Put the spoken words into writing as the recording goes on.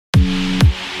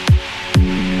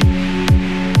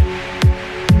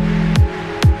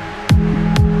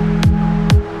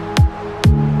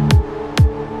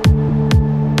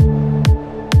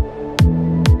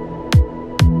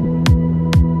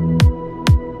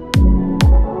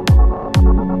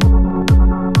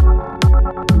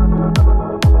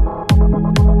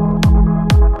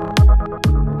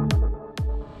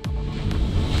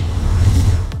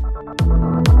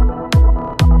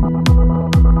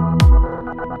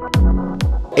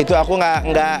Itu aku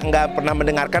nggak pernah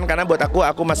mendengarkan, karena buat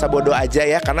aku masa bodoh aja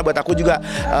ya, karena buat aku juga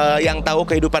yang tahu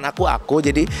kehidupan aku,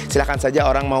 jadi silakan saja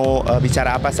orang mau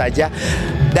bicara apa saja,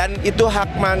 dan itu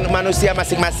hak manusia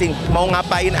masing-masing, mau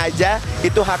ngapain aja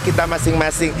itu hak kita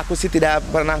masing-masing. Aku sih tidak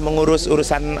pernah mengurus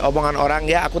urusan omongan orang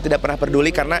ya, aku tidak pernah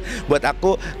peduli, karena buat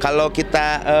aku kalau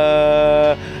kita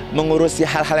mengurus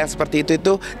hal-hal yang seperti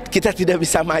itu kita tidak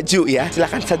bisa maju ya.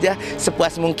 Silakan saja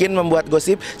sepuas mungkin membuat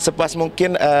gosip, sepuas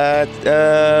mungkin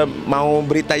mau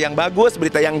berita yang bagus,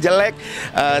 berita yang jelek,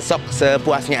 sok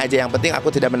sepuasnya aja. Yang penting aku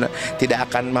tidak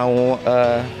akan mau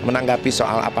menanggapi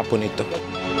soal apapun itu.